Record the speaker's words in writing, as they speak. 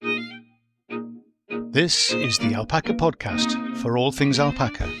This is the Alpaca Podcast for all things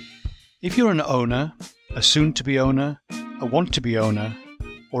alpaca. If you're an owner, a soon-to-be owner, a want-to-be owner,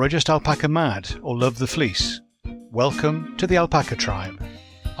 or are just alpaca mad or love the fleece, welcome to the Alpaca Tribe.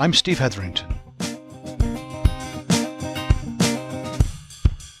 I'm Steve Hetherington.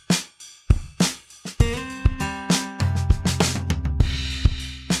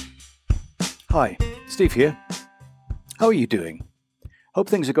 Hi, Steve here. How are you doing? Hope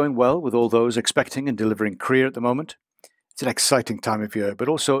things are going well with all those expecting and delivering cria at the moment. It's an exciting time of year, but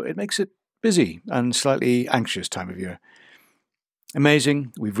also it makes it busy and slightly anxious time of year.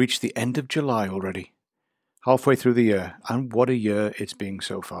 Amazing, we've reached the end of July already. Halfway through the year, and what a year it's been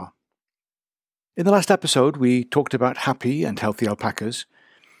so far. In the last episode, we talked about happy and healthy alpacas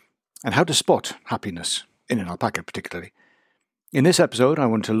and how to spot happiness, in an alpaca particularly. In this episode, I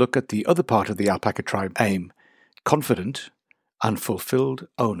want to look at the other part of the alpaca tribe aim, confident and fulfilled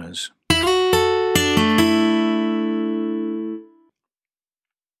owners.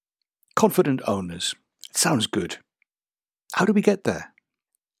 Confident owners. It sounds good. How do we get there?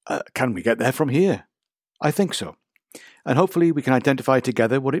 Can we get there from here? I think so. And hopefully we can identify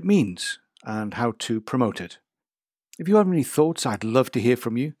together what it means and how to promote it. If you have any thoughts, I'd love to hear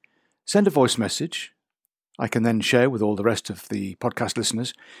from you. Send a voice message. I can then share with all the rest of the podcast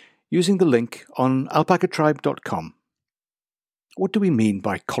listeners using the link on alpacatribe.com. What do we mean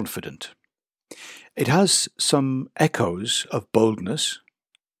by confident? It has some echoes of boldness,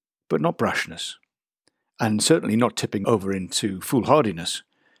 but not brashness, and certainly not tipping over into foolhardiness.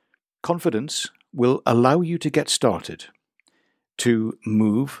 Confidence will allow you to get started, to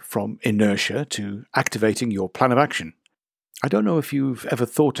move from inertia to activating your plan of action. I don't know if you've ever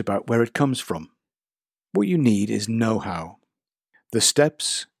thought about where it comes from. What you need is know-how, the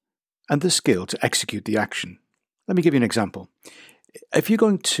steps and the skill to execute the action. Let me give you an example. If you're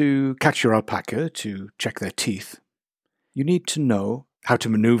going to catch your alpaca to check their teeth, you need to know how to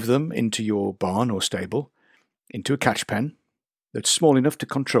maneuver them into your barn or stable, into a catch pen that's small enough to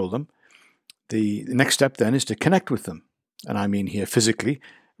control them. The next step then is to connect with them, and I mean here physically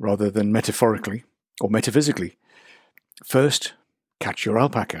rather than metaphorically or metaphysically. First, catch your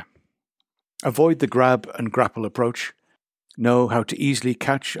alpaca. Avoid the grab and grapple approach. Know how to easily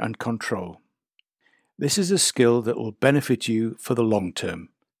catch and control. This is a skill that will benefit you for the long term.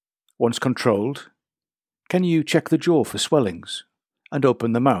 Once controlled, can you check the jaw for swellings and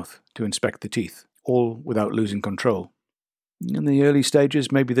open the mouth to inspect the teeth, all without losing control? In the early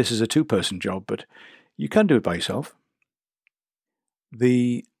stages, maybe this is a two-person job, but you can do it by yourself.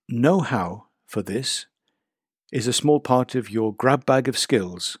 The know-how for this is a small part of your grab bag of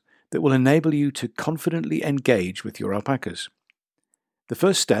skills that will enable you to confidently engage with your alpacas. The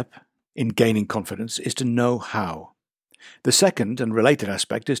first step in gaining confidence is to know how. The second and related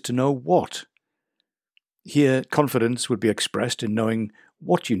aspect is to know what. Here, confidence would be expressed in knowing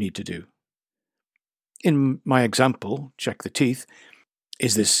what you need to do. In my example, check the teeth,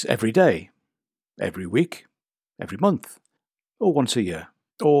 is this every day, every week, every month, or once a year,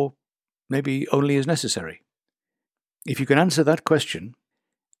 or maybe only as necessary? If you can answer that question,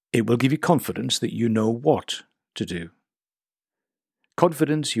 it will give you confidence that you know what to do.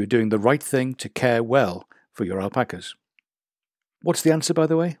 Confidence you're doing the right thing to care well for your alpacas. What's the answer, by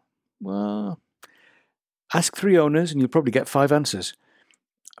the way? Well, ask 3 owners and you'll probably get 5 answers.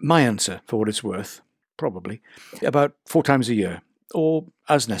 My answer, for what it's worth, probably, about 4 times a year, or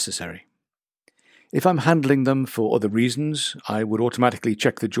as necessary. If I'm handling them for other reasons, I would automatically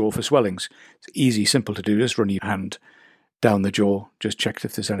check the jaw for swellings. It's easy, simple to do. Just run your hand down the jaw, just check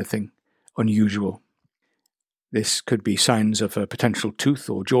if there's anything unusual. This could be signs of a potential tooth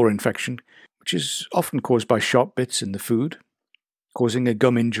or jaw infection, which is often caused by sharp bits in the food, causing a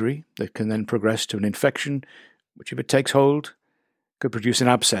gum injury that can then progress to an infection, which if it takes hold, could produce an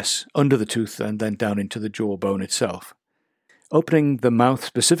abscess under the tooth and then down into the jawbone itself. Opening the mouth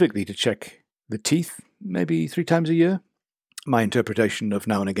specifically to check the teeth, maybe 3 times a year, my interpretation of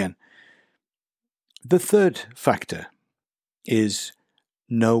now and again. The third factor is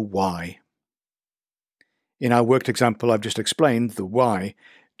know why. In our worked example, I've just explained the why,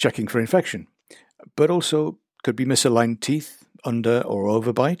 checking for infection, but also could be misaligned teeth, under or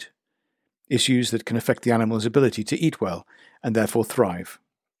overbite, issues that can affect the animal's ability to eat well and therefore thrive.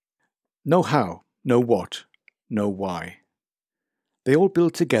 Know how, know what, know why. They all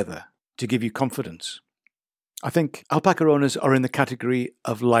build together to give you confidence. I think alpaca owners are in the category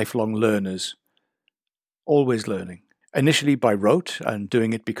of lifelong learners, always learning, initially by rote and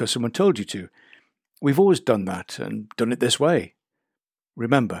doing it because someone told you to. We've always done that and done it this way.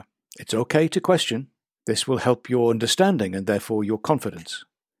 Remember, it's okay to question. This will help your understanding and therefore your confidence.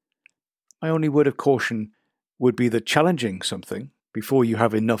 My only word of caution would be that challenging something before you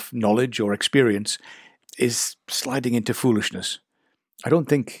have enough knowledge or experience is sliding into foolishness. I don't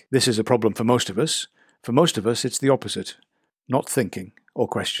think this is a problem for most of us. For most of us, it's the opposite. Not thinking or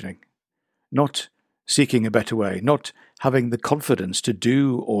questioning. Not seeking a better way. Not having the confidence to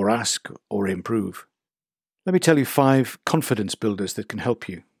do or ask or improve. Let me tell you 5 confidence builders that can help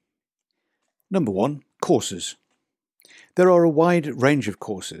you. Number 1, courses. There are a wide range of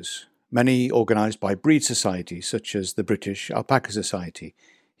courses, many organised by breed societies such as the British Alpaca Society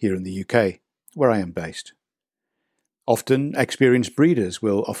here in the UK, where I am based. Often, experienced breeders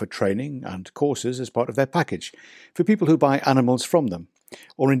will offer training and courses as part of their package for people who buy animals from them,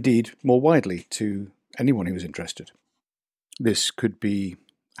 or indeed more widely to anyone who is interested. This could be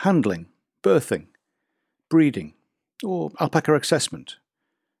handling, birthing, breeding, or alpaca assessment,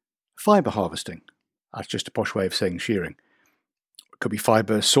 fibre harvesting, that's just a posh way of saying shearing. It could be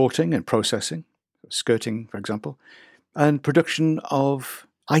fibre sorting and processing, skirting for example, and production of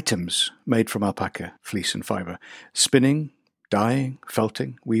items made from alpaca, fleece and fibre, spinning, dyeing,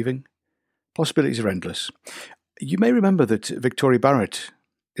 felting, weaving. Possibilities are endless. You may remember that Victoria Barrett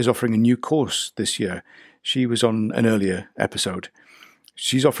is offering a new course this year. She was on an earlier episode.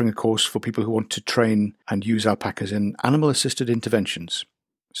 She's offering a course for people who want to train and use alpacas in animal-assisted interventions,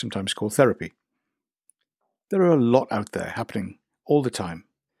 sometimes called therapy. There are a lot out there happening all the time.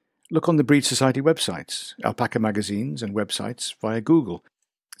 Look on the Breed Society websites, alpaca magazines and websites via Google.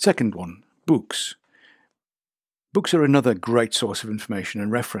 Second one, books. Books are another great source of information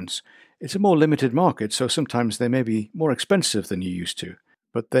and reference. It's a more limited market, so sometimes they may be more expensive than you're used to,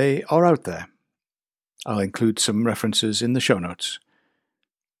 but they are out there. I'll include some references in the show notes.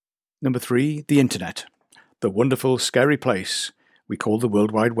 Number 3, the internet. The wonderful, scary place we call the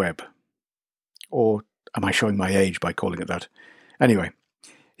World Wide Web. Or am I showing my age by calling it that? Anyway,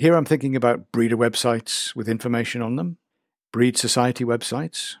 here I'm thinking about breeder websites with information on them, breed society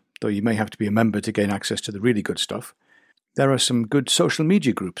websites, though you may have to be a member to gain access to the really good stuff. There are some good social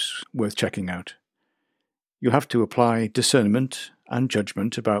media groups worth checking out. You'll have to apply discernment and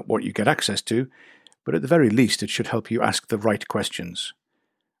judgment about what you get access to, but at the very least it should help you ask the right questions.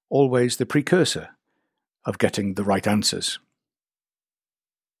 Always the precursor of getting the right answers.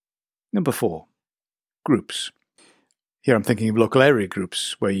 Number 4, groups. Here I'm thinking of local area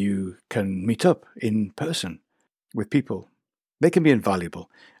groups where you can meet up in person with people. They can be invaluable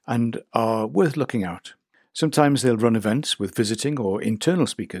and are worth looking out. Sometimes they'll run events with visiting or internal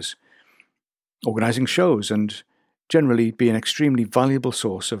speakers, organising shows, and generally be an extremely valuable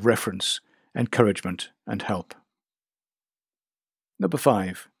source of reference, encouragement and help. Number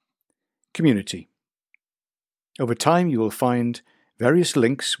 5, community. Over time you will find various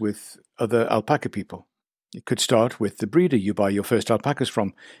links with other alpaca people. It could start with the breeder you buy your first alpacas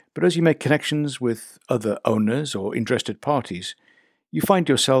from, but as you make connections with other owners or interested parties, you find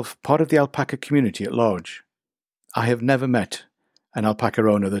yourself part of the alpaca community at large. I have never met an alpaca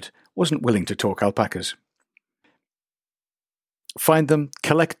owner that wasn't willing to talk alpacas. Find them,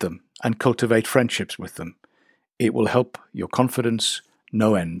 collect them, and cultivate friendships with them. It will help your confidence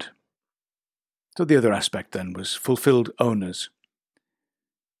no end. So the other aspect then was fulfilled owners.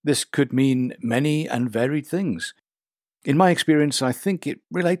 This could mean many and varied things. In my experience, I think it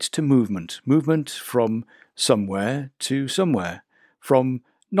relates to movement from somewhere to somewhere, from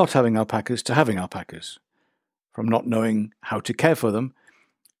not having alpacas to having alpacas, from not knowing how to care for them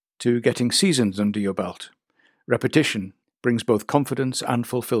to getting seasons under your belt. Repetition brings both confidence and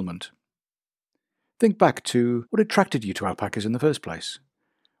fulfillment. Think back to what attracted you to alpacas in the first place.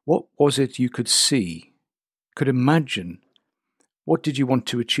 What was it you could see, could imagine? What did you want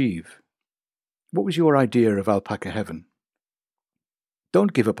to achieve? What was your idea of alpaca heaven?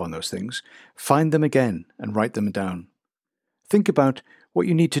 Don't give up on those things. Find them again and write them down. Think about what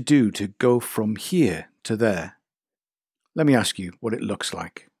you need to do to go from here to there. Let me ask you what it looks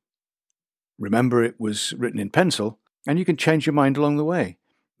like. Remember, it was written in pencil, and you can change your mind along the way.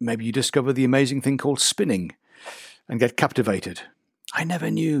 Maybe you discover the amazing thing called spinning and get captivated. I never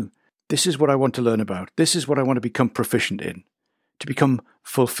knew. This is what I want to learn about. This is what I want to become proficient in, to become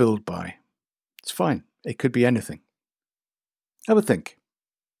fulfilled by. It's fine. It could be anything. Have a think.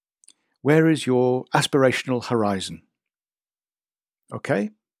 Where is your aspirational horizon? Okay?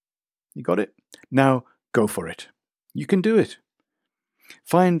 You got it? Now go for it. You can do it.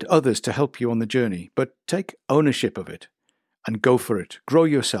 Find others to help you on the journey, but take ownership of it and go for it. Grow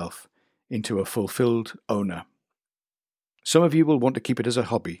yourself into a fulfilled owner. Some of you will want to keep it as a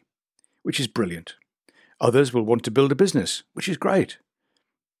hobby, which is brilliant. Others will want to build a business, which is great.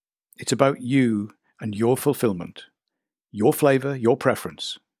 It's about you and your fulfillment, your flavour, your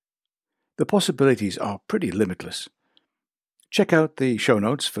preference. the possibilities are pretty limitless. Check out the show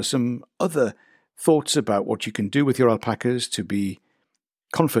notes for some other thoughts about what you can do with your alpacas to be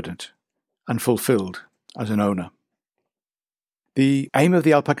confident and fulfilled as an owner. The aim of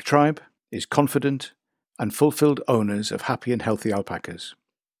the Alpaca Tribe is confident and fulfilled owners of happy and healthy alpacas.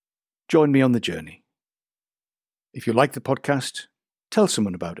 Join me on the journey. If you like the podcast, tell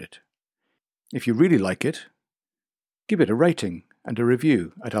someone about it. If you really like it, give it a rating and a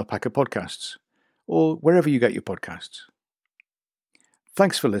review at Alpaca Podcasts or wherever you get your podcasts.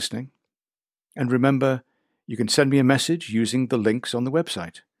 Thanks for listening, and remember, you can send me a message using the links on the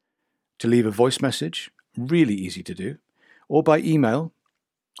website. To leave a voice message, really easy to do, or by email,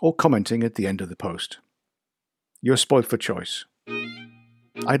 or commenting at the end of the post. You're spoiled for choice.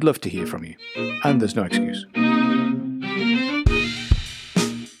 I'd love to hear from you, and there's no excuse.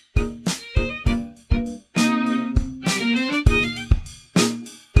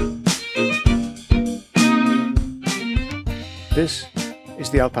 This is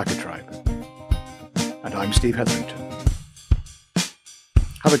the Alpaca Tribe, and I'm Steve Hetherington.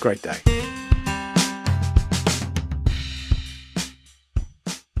 Have a great day.